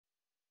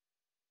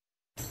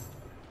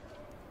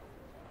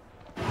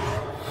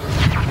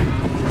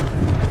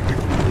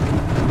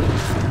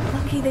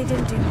they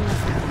didn't do more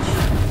damage.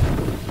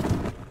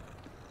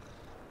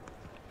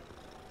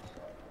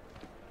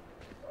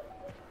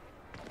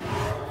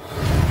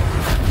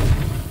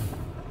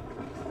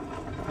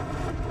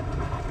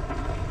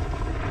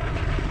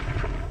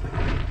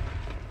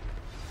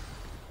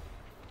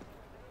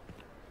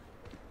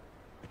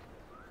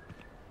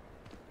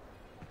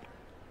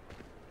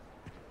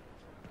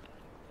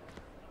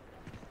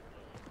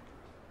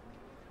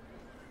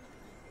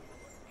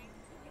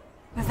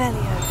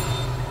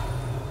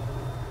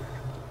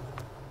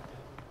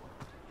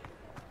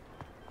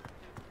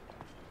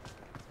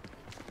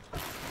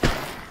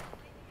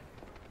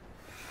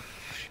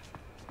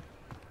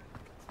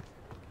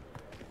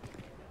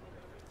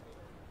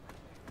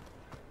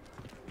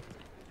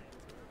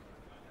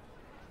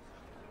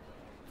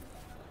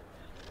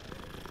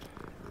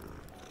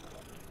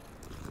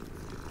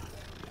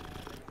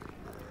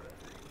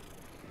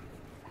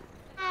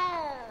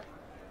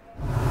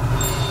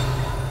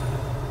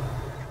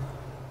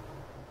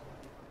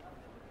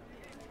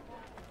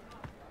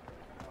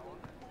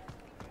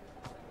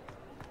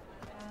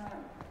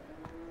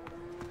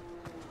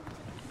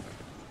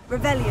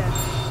 Revelio.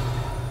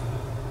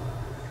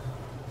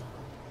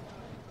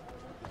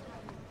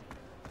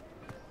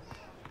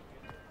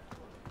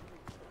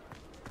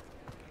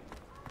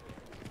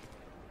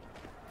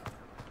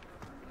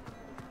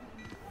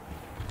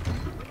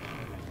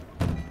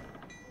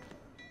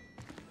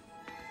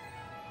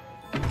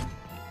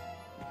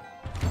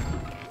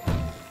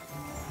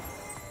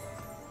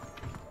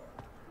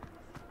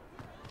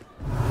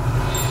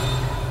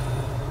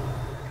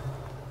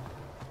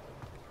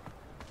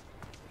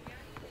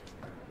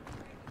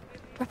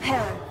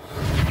 Reparo.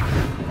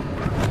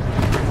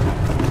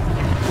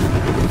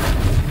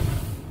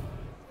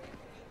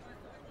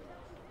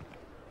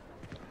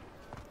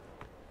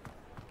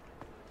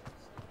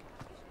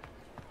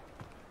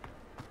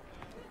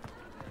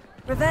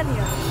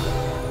 Revelio.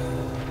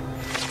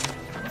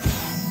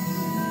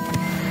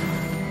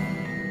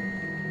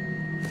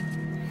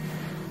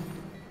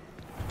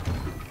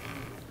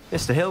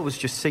 Mr. Hill was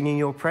just singing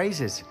your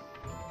praises.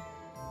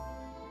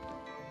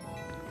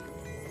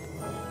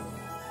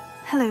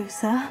 Hello,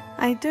 sir.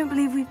 I don't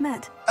believe we've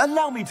met.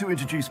 Allow me to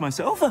introduce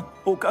myself,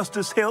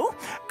 Augustus Hill,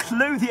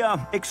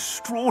 clothier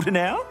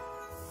extraordinaire.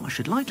 I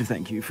should like to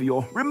thank you for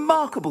your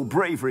remarkable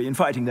bravery in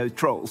fighting those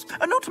trolls,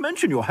 and not to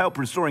mention your help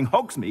restoring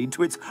Hogsmeade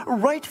to its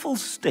rightful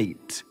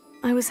state.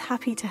 I was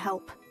happy to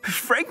help.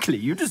 Frankly,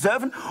 you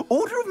deserve an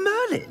Order of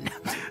Merlin.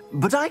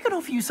 But I can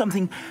offer you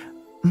something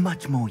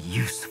much more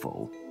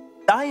useful.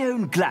 I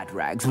own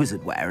Gladrag's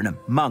wizardware, and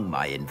among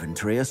my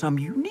inventory are some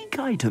unique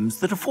items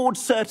that afford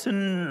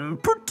certain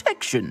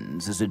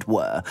protections, as it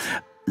were.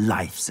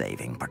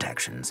 Life-saving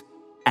protections.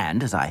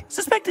 And as I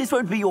suspect this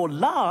won't be your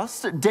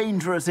last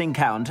dangerous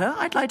encounter,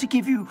 I'd like to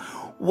give you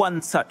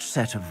one such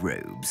set of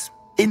robes,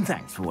 in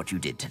thanks for what you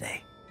did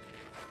today.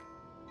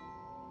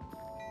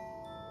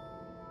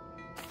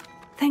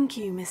 Thank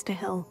you, Mr.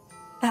 Hill.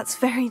 That's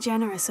very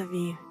generous of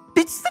you.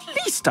 It's the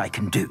least I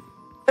can do.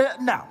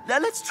 Now,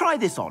 let's try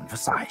this on for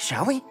size,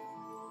 shall we?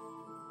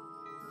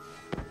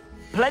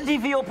 Plenty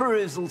for your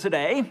perusal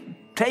today.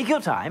 Take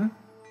your time.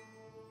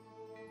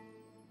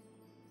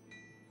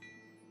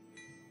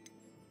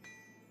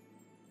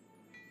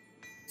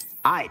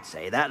 I'd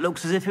say that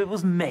looks as if it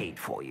was made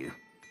for you.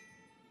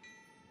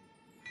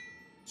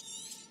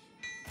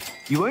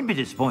 You won't be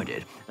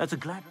disappointed. That's a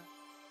glad...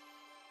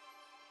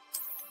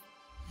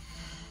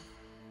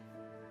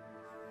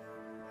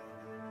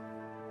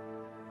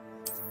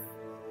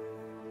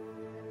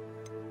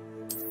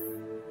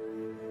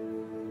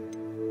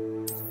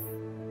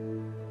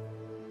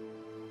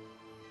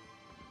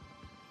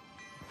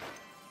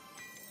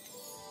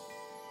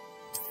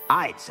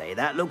 I'd say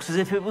that looks as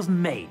if it was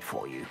made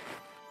for you.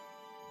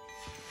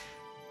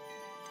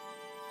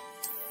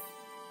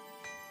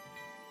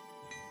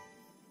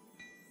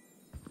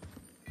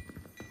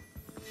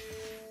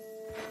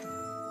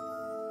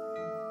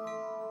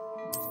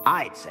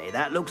 I'd say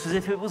that looks as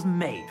if it was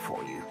made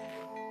for you.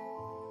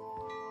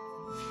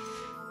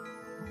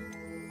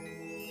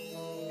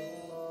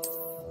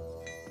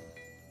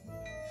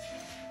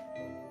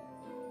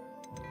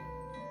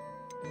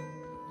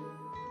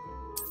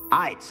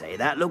 I'd say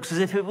that looks as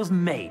if it was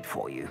made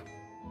for you.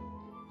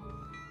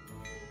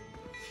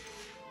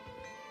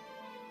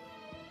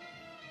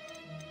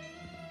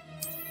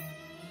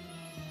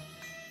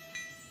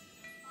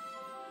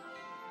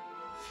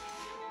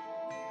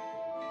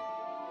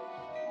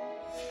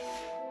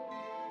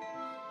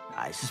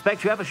 I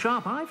suspect you have a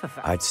sharp eye for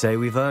facts. I'd say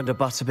we've earned a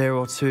butterbeer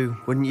or two,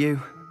 wouldn't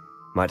you?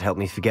 Might help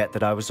me forget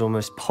that I was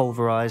almost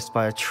pulverized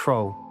by a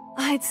troll.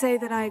 I'd say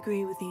that I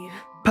agree with you.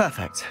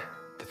 Perfect.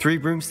 The Three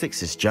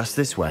Broomsticks is just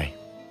this way.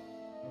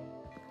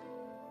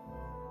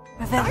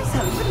 I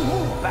sell even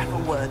more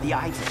battle-worthy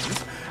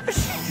items.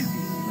 Should you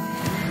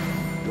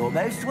be? You're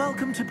most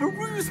welcome to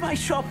peruse my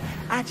shop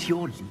at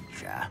your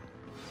leisure.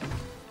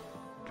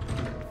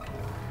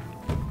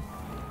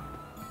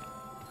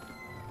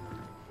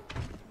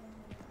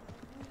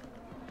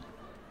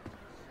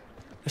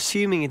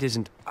 Assuming it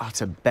isn't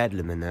utter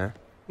bedlam in there,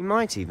 You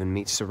might even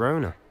meet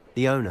Sirona,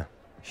 the owner.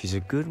 She's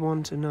a good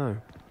one to know.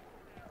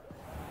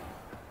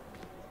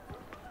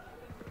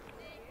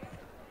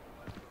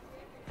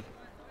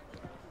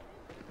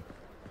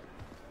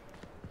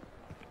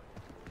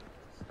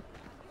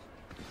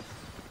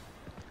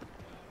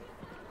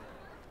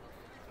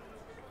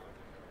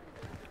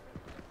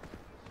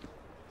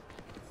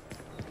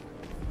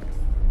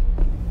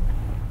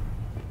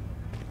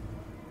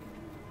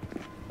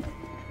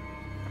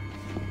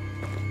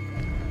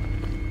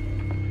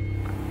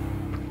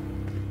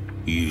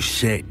 You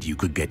said you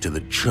could get to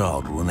the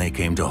child when they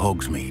came to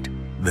Hogsmeade.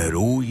 That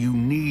all you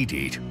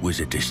needed was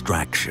a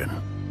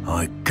distraction.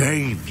 I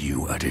gave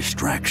you a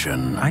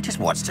distraction. I just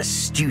watched a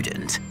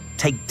student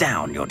take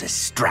down your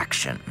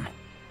distraction.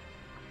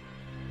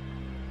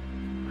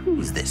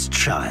 Who's this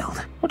child?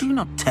 What are you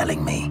not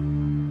telling me?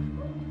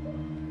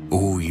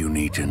 All you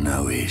need to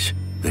know is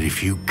that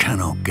if you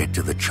cannot get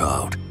to the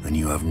child, then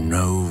you have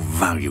no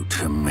value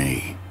to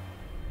me.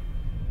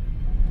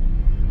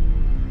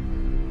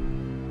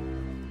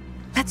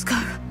 Let's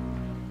go.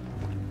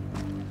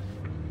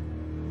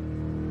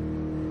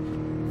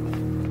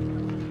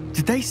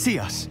 Did they see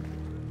us?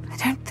 I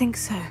don't think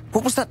so.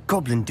 What was that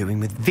goblin doing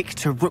with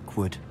Victor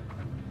Rookwood?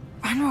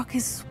 Ranrock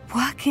is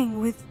working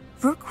with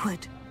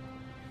Rookwood.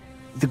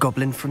 The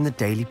goblin from the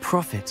Daily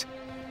Prophet.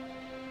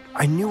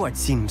 I knew I'd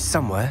seen him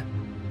somewhere.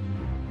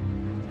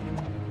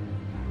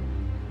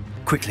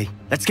 Quickly,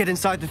 let's get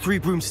inside the Three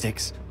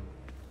Broomsticks.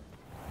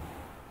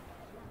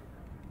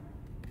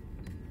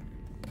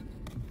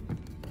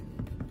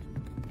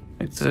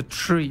 It's a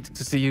treat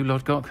to see you,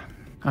 Lodgok.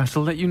 I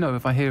shall let you know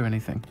if I hear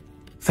anything.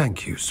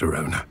 Thank you,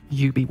 Sirona.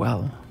 You be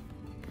well.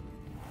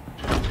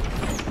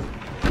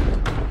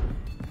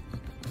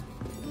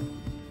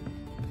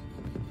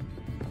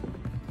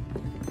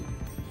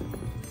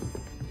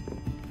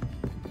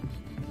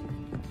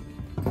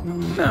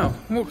 Now,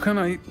 what can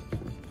I...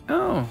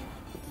 Oh,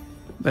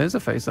 there's a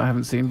face I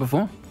haven't seen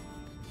before.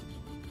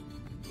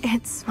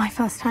 It's my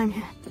first time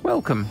here.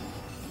 Welcome.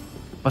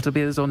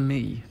 Butterbeer's on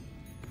me.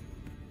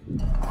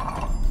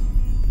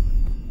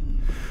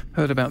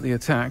 Heard about the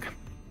attack.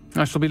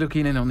 I shall be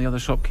looking in on the other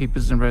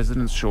shopkeepers and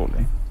residents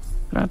shortly.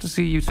 Glad to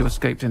see you two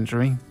escaped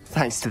injury.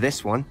 Thanks to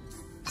this one.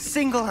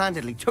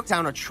 Single-handedly took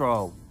down a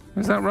troll.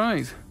 Is that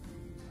right?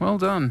 Well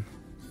done.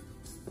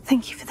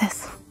 Thank you for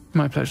this.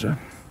 My pleasure.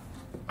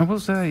 I will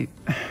say,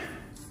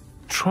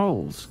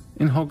 trolls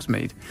in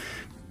Hogsmeade.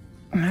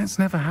 That's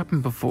never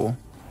happened before.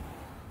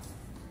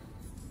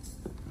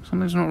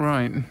 Something's not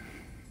right.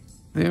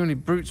 The only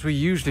brutes we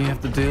usually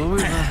have to deal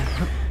with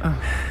are...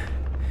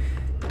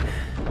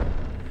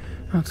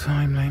 How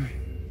timely.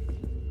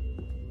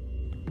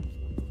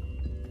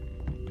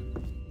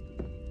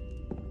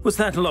 Was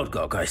that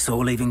Lodgok I saw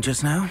leaving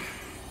just now?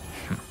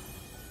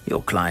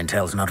 Your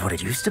clientele's not what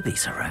it used to be,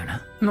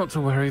 Sirona. Not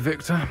to worry,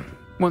 Victor.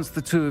 Once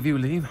the two of you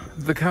leave,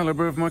 the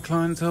caliber of my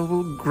clientele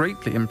will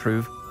greatly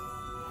improve.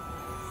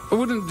 I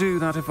wouldn't do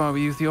that if I were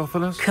you,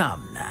 Theophilus.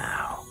 Come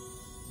now.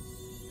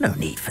 No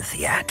need for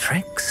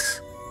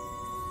theatrics.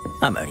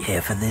 I'm only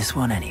here for this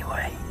one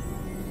anyway.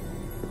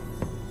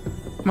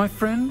 My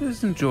friend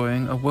is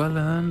enjoying a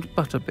well-earned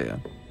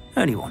butterbeer.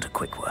 Only want a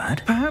quick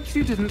word. Perhaps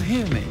you didn't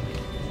hear me.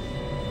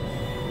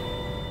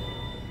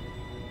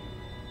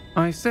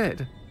 I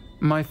said,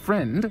 my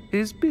friend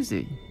is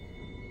busy.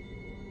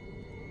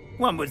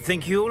 One would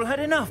think you all had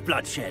enough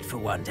bloodshed for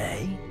one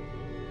day.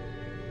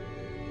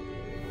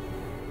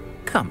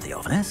 Come,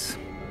 Theophilus.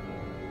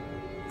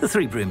 The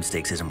Three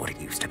Broomsticks isn't what it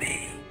used to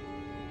be.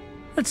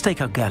 Let's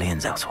take our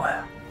galleons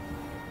elsewhere.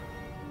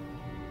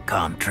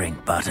 Can't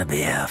drink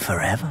butterbeer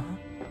forever.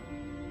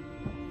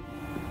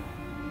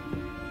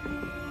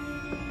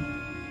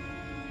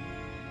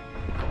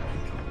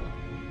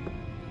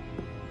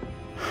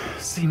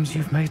 Seems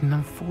you've made an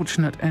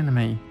unfortunate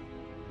enemy.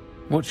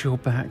 Watch your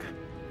back.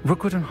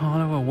 Rookwood and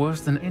Harlow are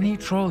worse than any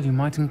troll you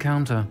might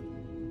encounter.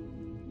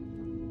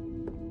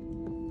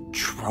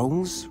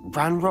 Trolls?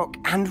 Ranrock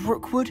and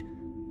Rookwood?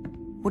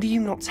 What are you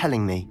not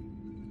telling me?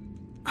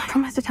 I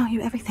promise to tell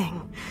you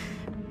everything.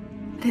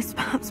 But it's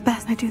perhaps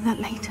best I do that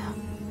later.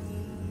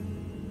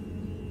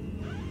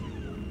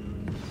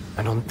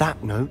 And on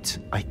that note,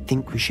 I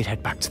think we should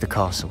head back to the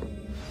castle.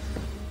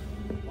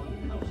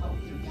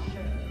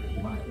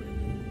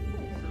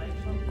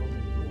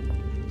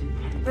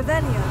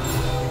 Revelio.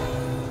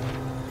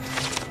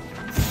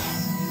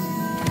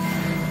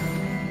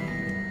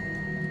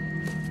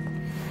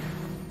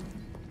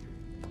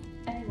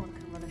 Anyone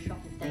can run a shop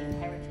if they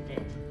inherited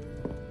it.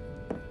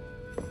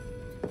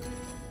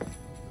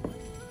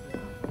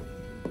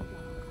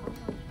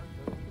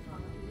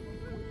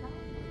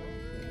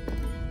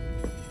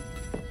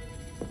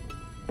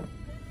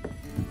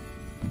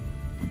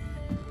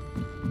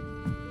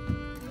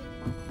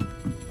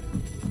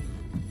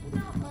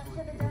 Not much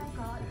of the dark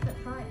arts that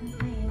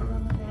frightens me as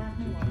long as they have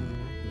me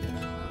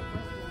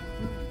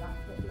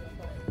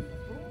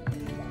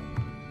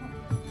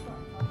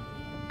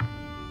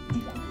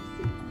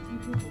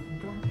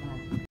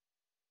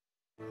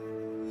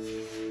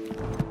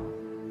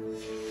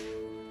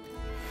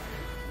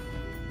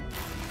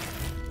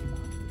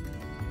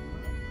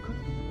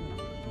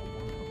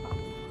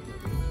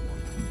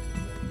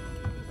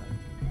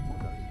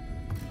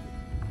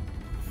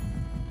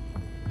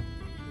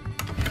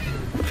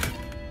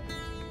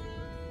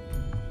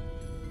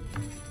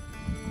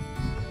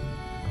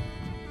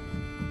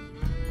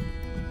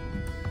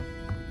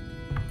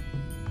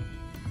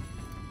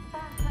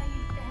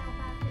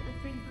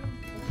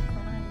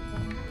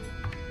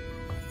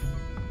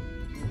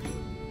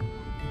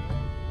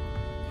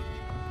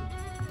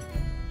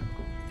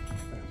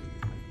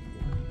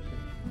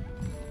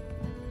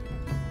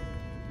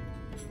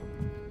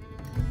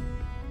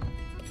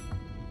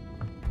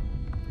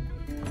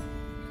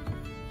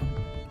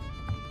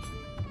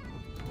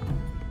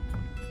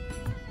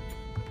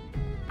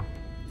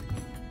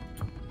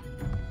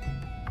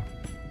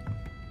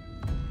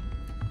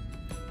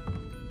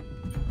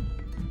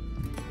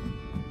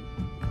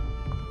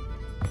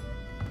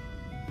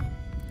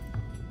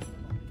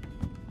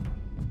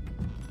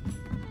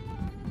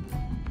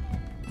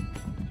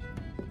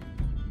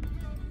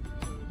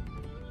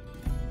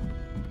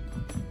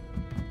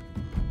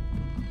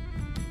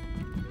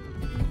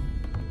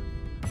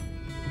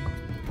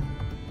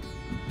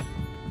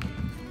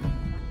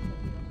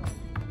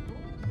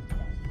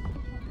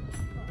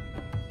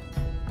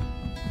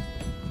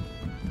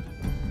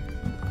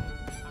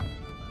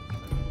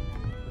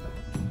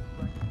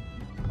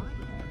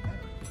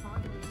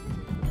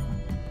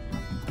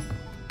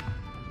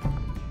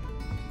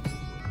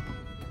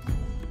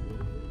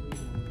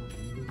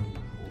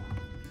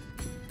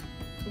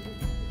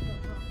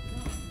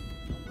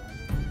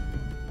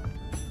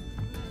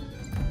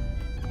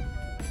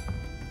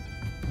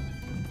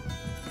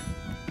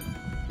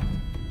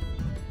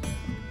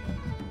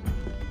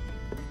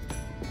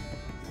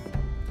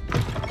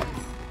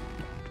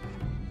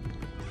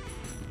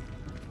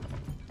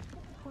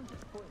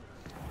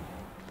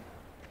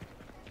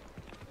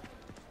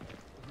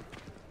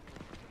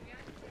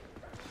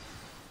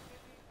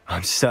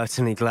I'm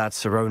certainly glad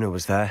Sirona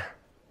was there.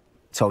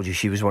 Told you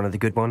she was one of the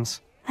good ones.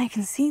 I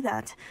can see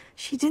that.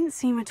 She didn't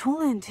seem at all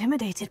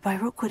intimidated by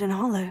Rookwood and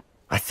Harlow.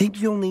 I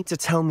think you'll need to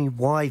tell me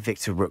why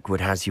Victor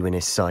Rookwood has you in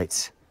his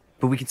sights.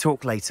 But we can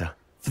talk later.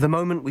 For the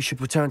moment, we should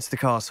return to the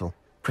castle.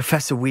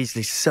 Professor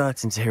Weasley's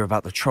certain to hear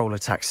about the troll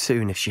attack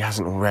soon if she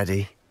hasn't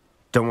already.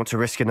 Don't want to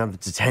risk another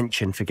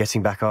detention for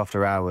getting back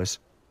after hours.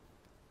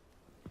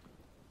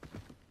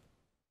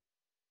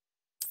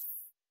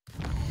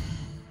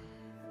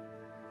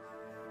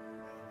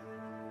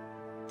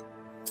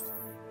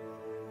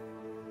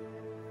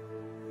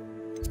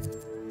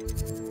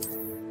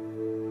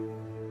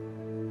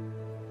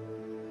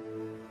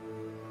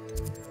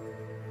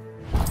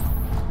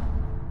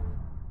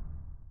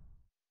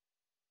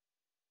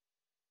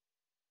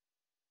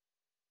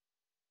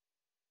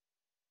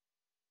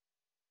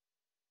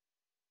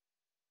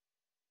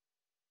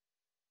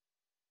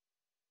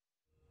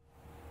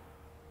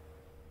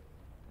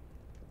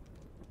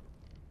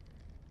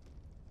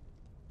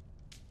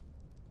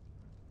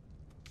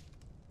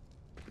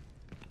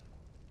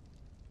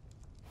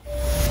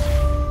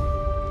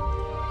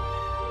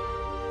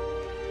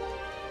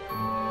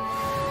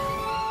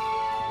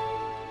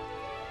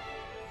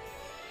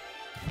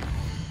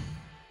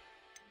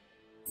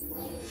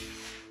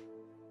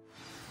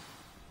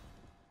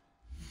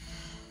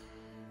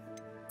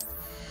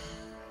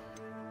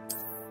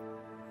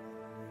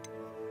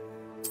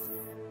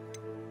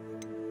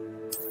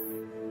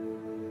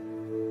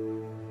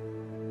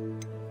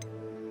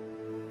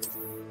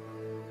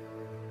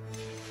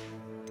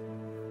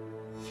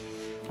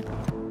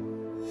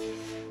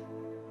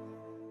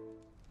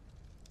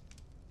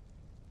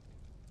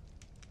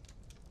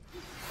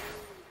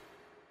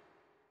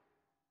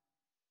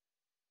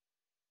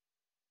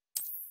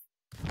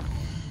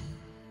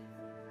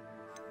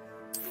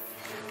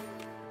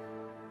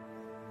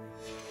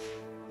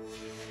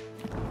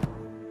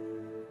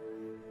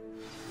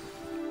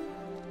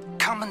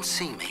 Come and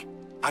see me.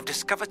 I've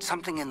discovered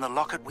something in the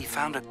locket we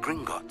found at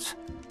Gringotts.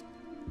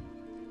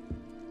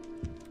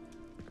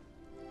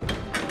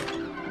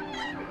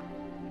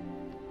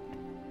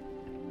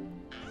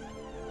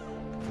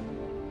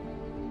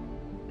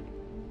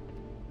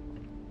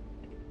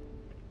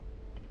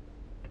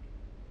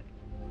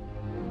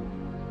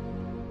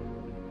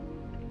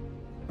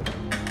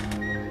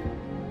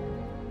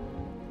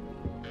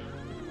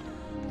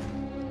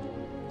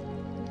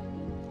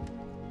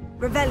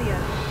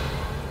 Revelio.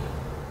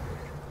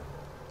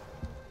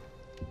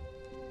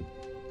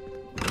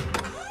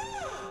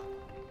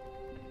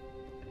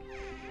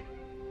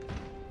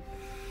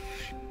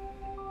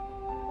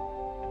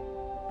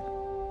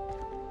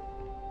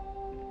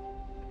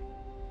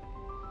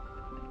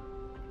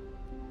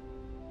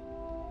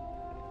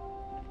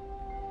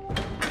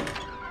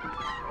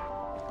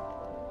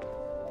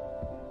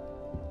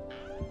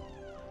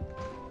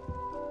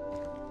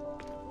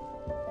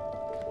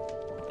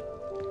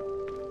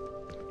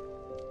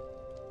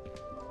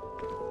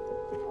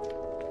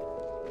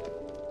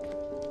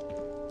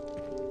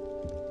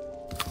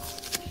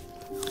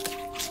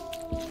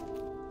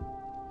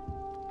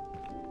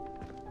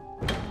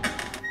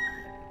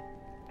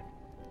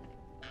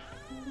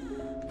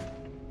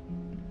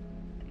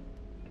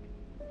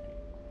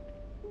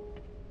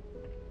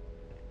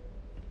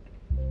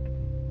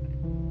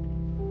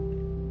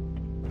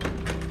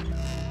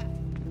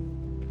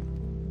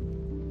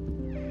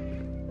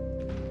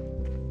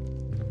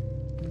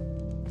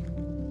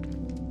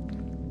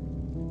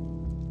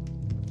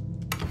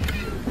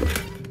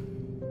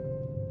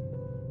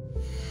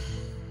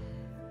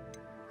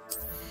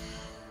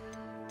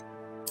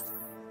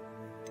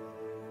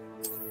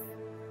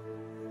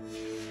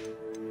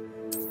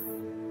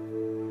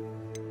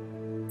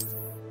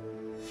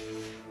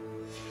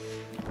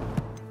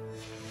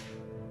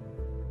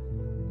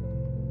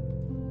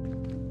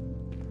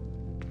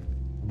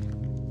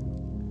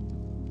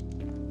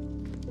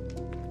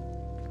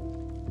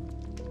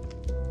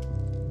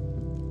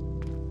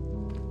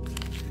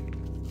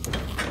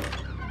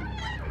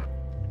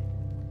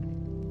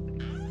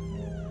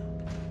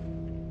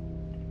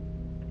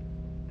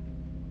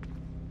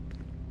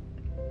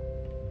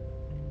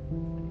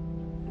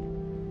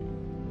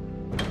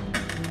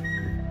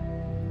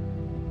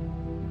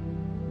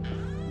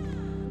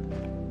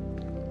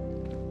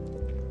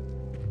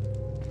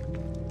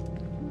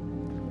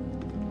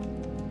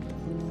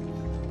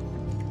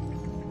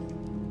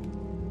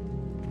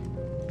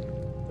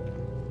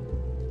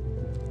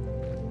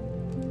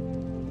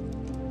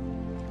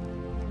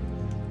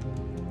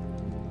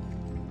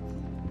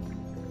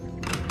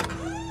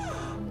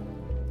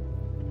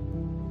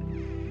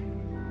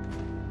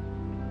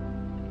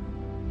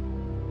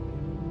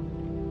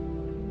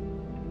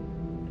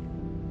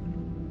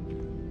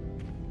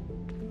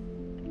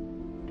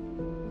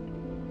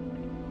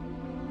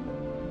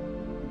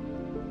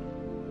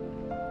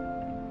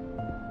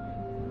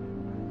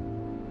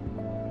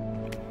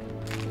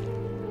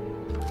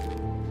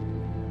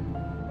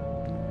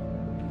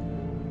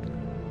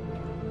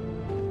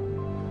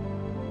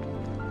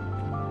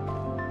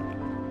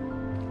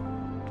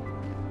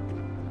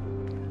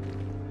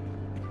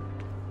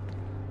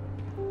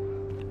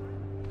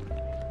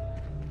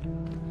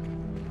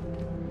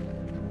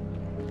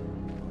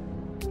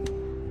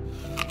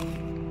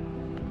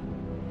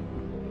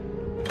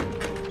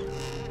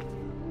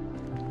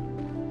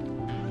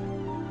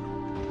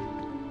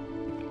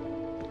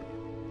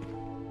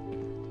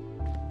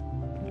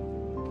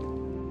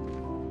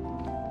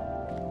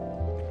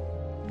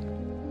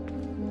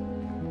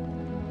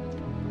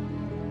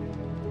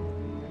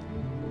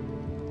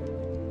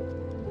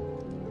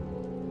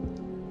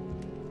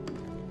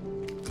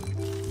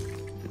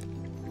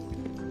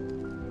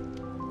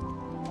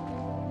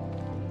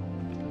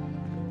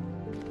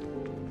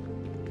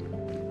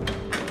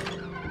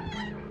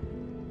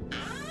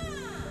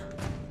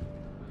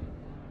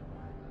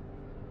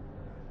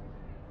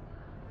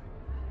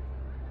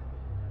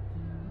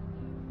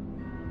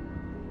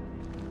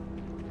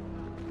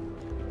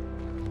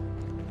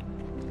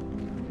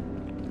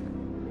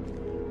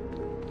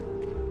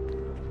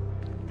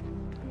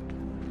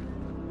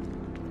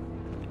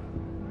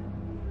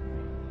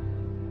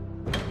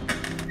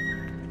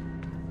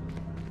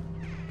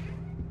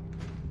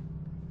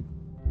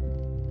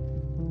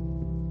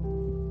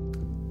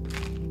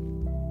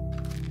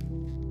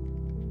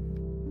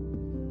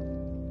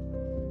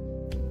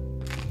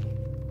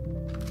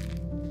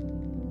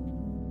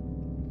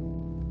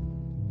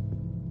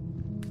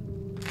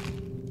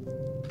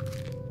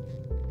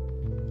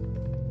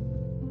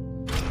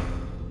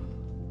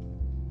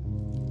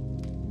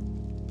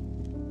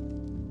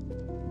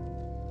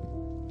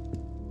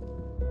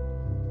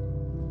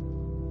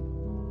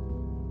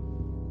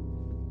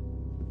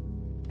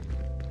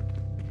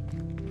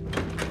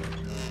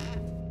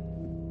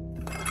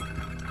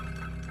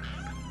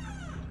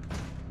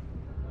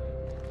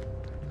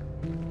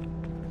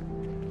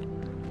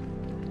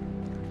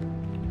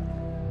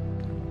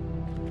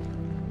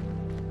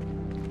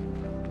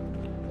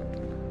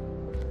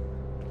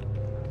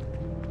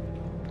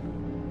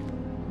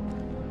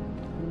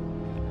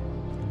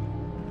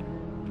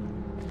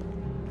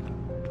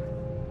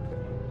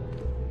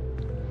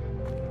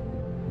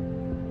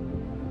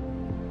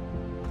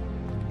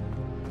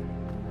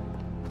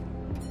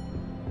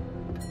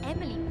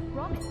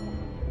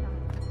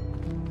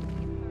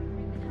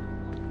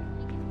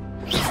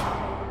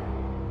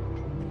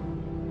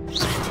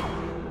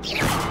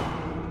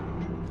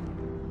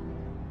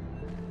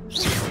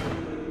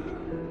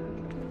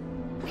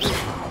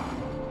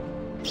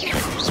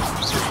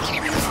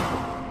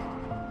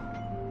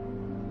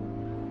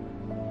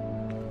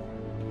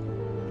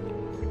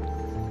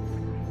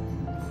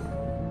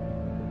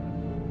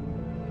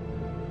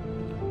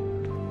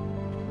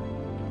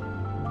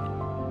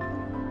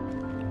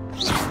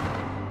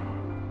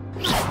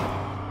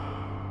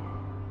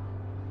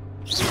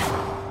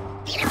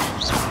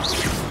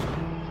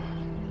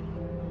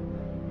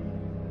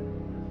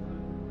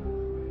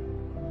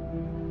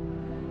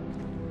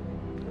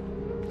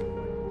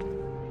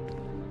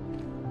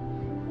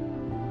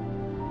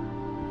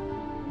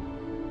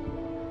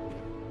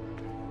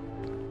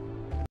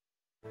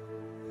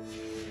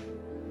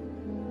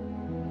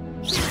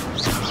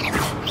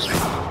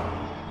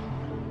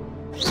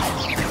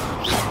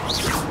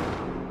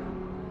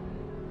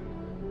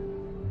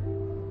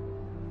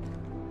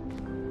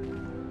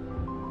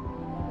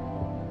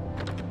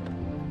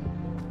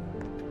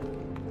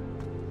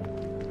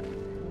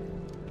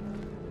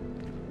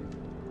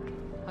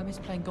 I miss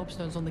playing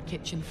gobstones on the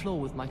kitchen floor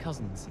with my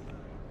cousins.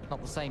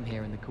 Not the same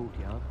here in the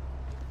courtyard.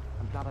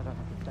 I'm glad I don't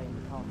have to stay in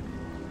the castle.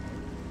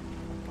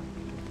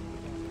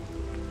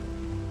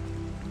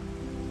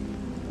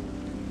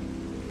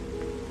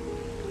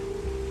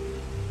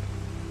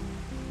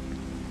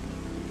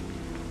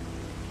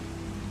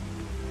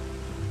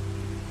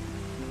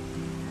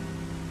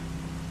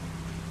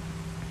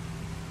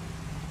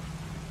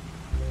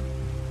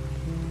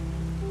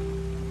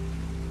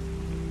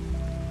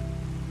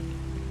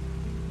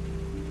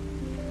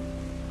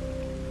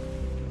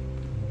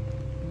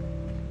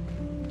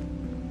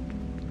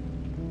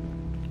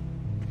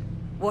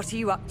 What are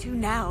you up to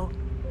now?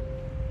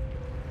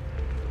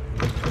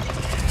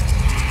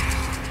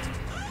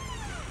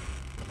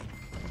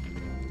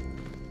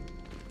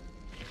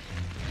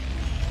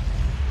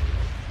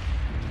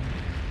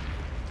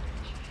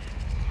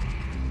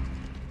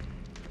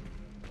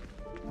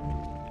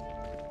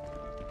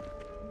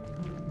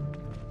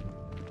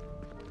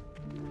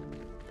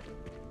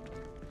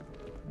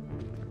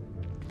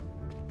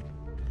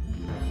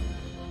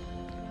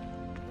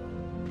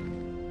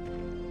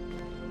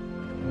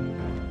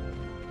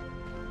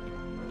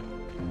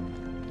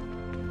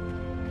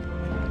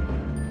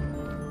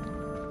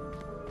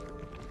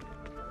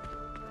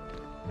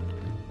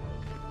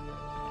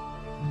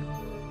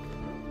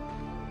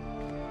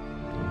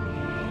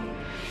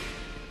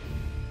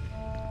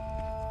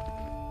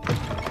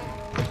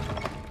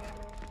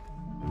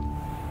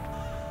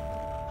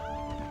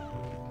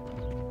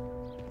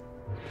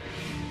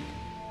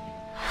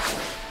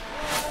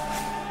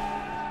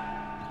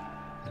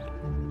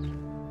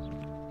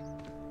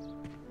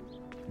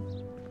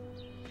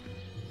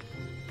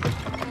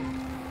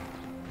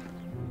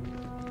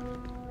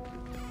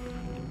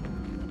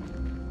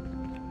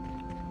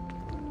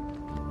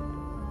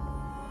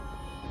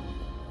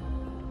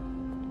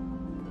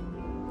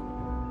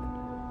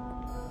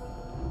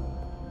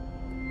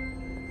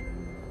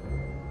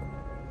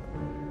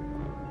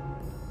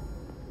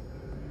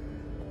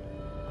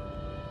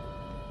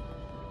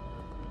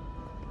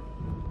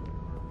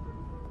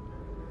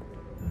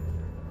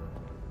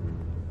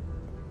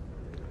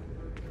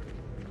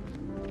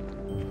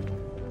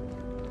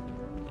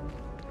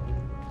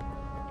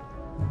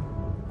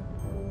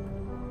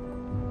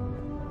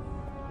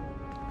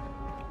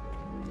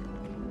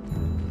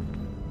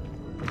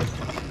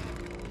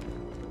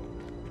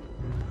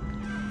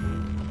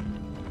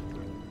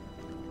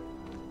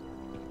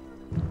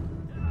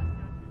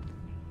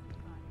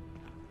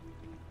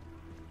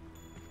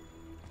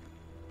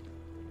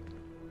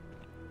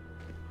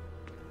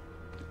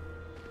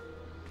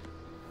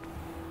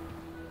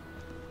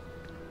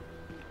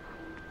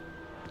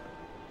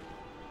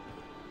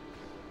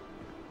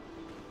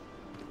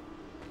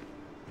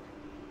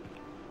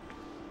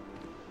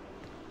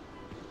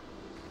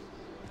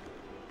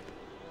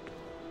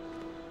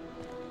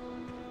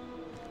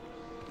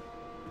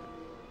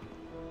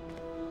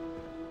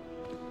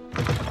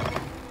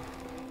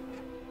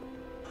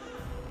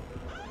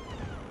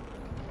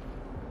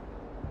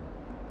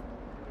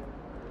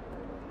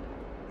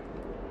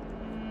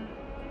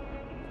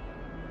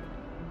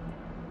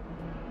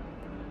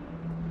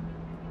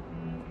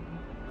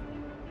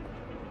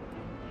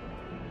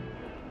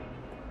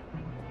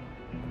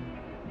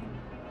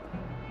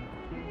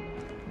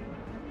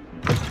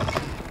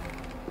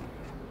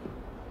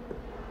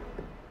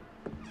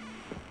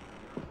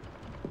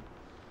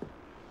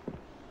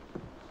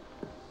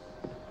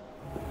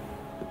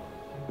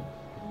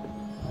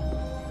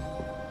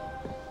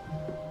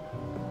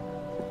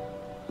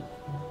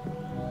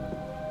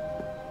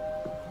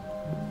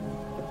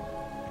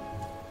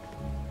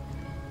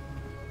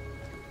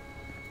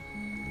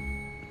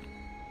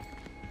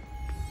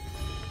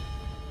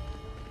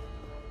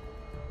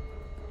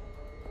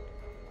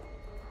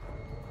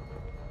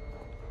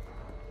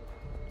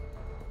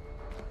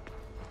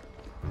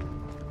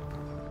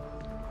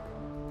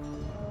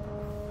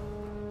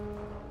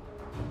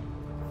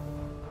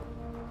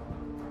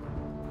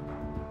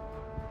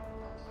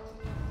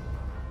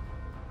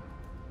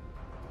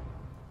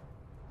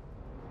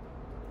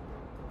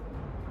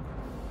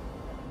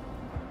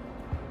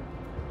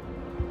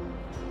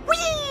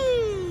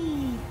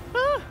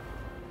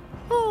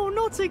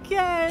 not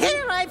again!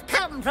 Here I've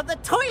come from the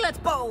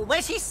toilet bowl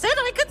where she said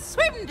I could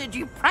swim, did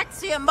you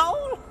praxia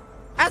mole?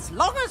 As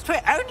long as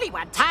 'twere only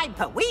 1 time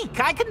per week,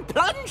 I can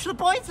plunge the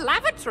boy's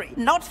lavatory,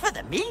 not for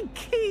the meek.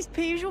 Please,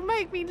 Peeves, you'll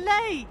make me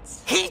late.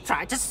 He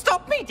tried to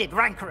stop me, did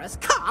rancorous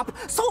carp,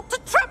 sought to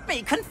trap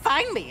me,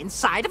 confine me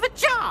inside of a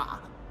jar.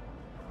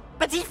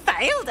 But he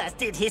failed, as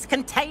did his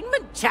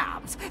containment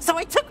charms, so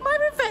I took my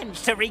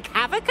revenge to wreak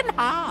havoc and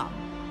harm.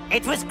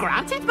 It was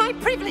granted my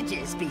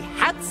privileges be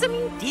handsome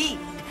indeed,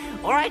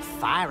 or I'd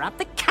fire up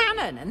the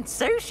cannon, and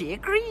so she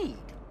agreed.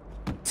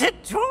 To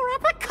draw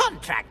up a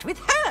contract with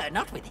her,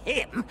 not with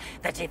him,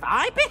 that if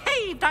I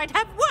behaved, I'd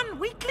have 1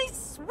 weekly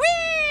swim!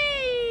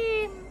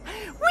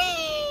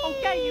 Whee!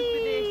 I'll get you for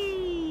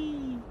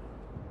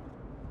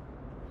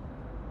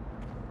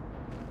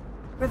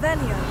this.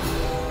 Revelio.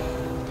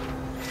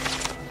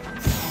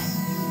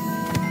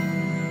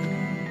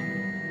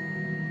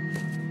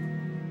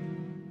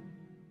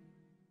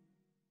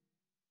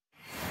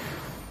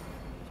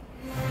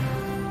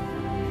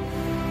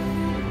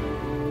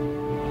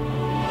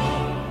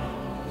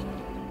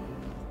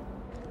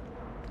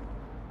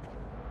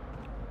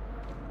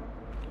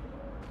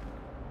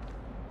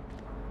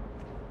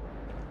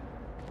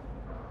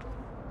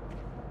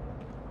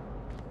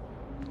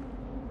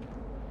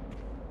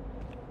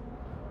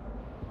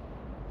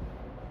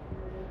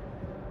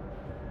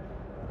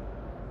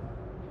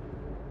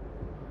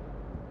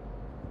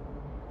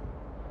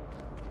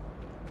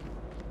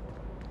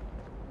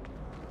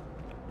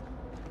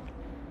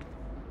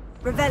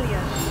 Revelio.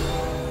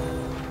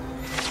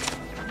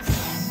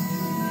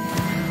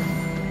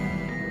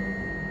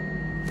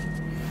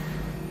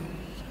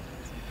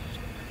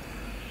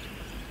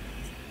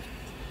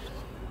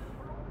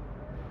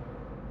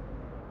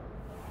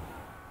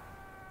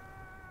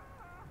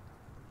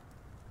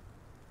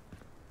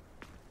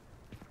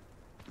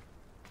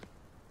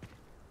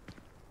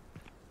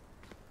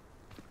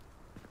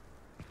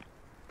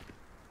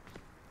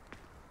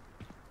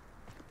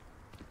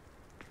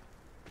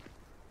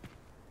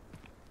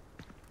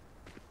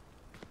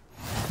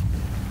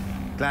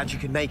 Glad you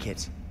could make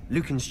it.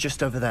 Lucan's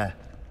just over there.